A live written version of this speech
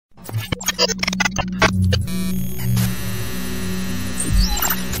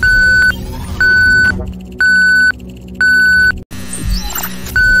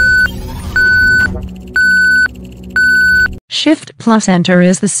Shift+Enter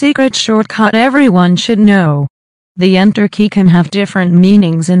is the secret shortcut everyone should know. The Enter key can have different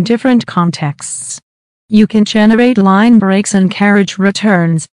meanings in different contexts. You can generate line breaks and carriage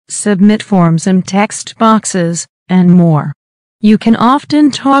returns, submit forms and text boxes, and more. You can often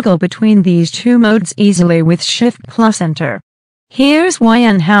toggle between these two modes easily with Shift+Enter. Here's why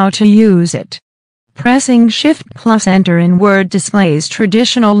and how to use it. Pressing Shift+Enter in Word displays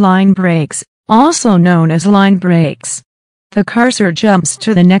traditional line breaks, also known as line breaks. The cursor jumps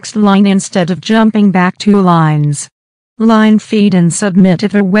to the next line instead of jumping back 2 lines. Line feed and submit.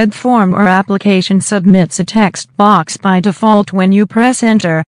 If a web form or application submits a text box by default when you press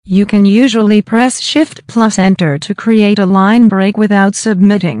Enter, you can usually press Shift+Enter to create a line break without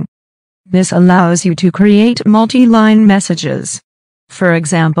submitting. This allows you to create multi-line messages. For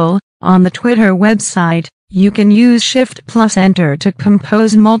example, on the Twitter website, you can use Shift+Enter to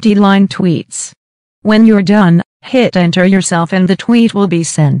compose multi-line tweets. When you're done, hit Enter yourself and the tweet will be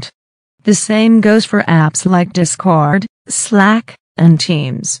sent. The same goes for apps like Discord, Slack, and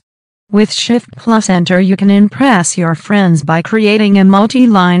Teams. With Shift+Enter you can impress your friends by creating a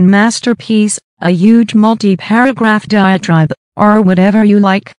multi-line masterpiece, a huge multi-paragraph diatribe, or whatever you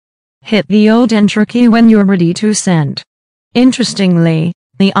like. Hit the old Enter key when you're ready to send. Interestingly,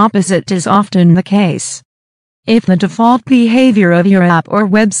 the opposite is often the case. If the default behavior of your app or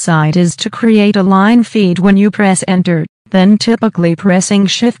website is to create a line feed when you press Enter, then typically pressing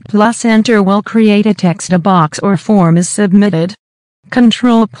Shift+Enter will create a text box or form is submitted.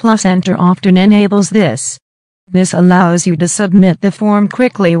 Control+Enter often enables this. This allows you to submit the form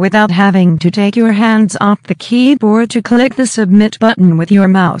quickly without having to take your hands off the keyboard to click the Submit button with your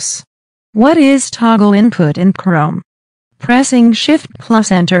mouse. What is toggle input in Chrome? Pressing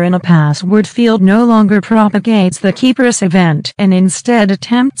Shift+Enter in a password field no longer propagates the keypress event and instead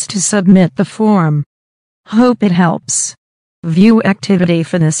attempts to submit the form. Hope it helps. View activity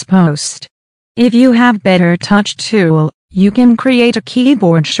for this post. If you have better touch tool, you can create a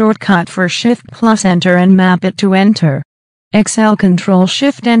keyboard shortcut for Shift+Enter and map it to Enter. Excel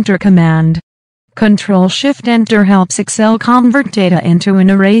Control-Shift-Enter command. Control-Shift-Enter helps Excel convert data into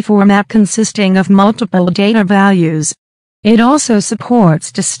an array format consisting of multiple data values. It also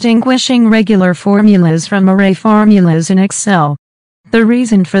supports distinguishing regular formulas from array formulas in Excel. The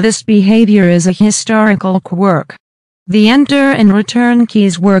reason for this behavior is a historical quirk. The Enter and Return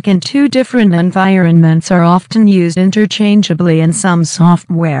keys work in 2 different environments, are often used interchangeably in some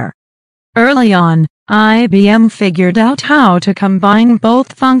software. Early on, IBM figured out how to combine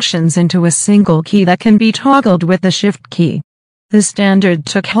both functions into a single key that can be toggled with the Shift key. The standard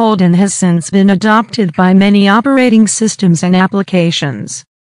took hold and has since been adopted by many operating systems and applications.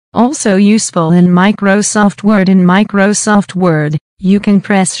 Also useful in Microsoft Word. In Microsoft Word, you can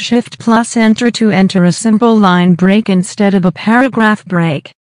press Shift+Enter to enter a simple line break instead of a paragraph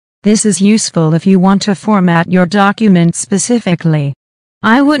break. This is useful if you want to format your document specifically.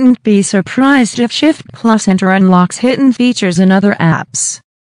 I wouldn't be surprised if Shift+Enter unlocks hidden features in other apps.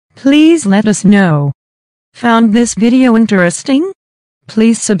 Please let us know. Found this video interesting?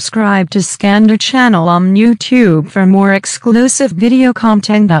 Please subscribe to Scander channel on YouTube for more exclusive video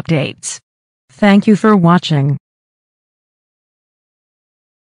content updates. Thank you for watching.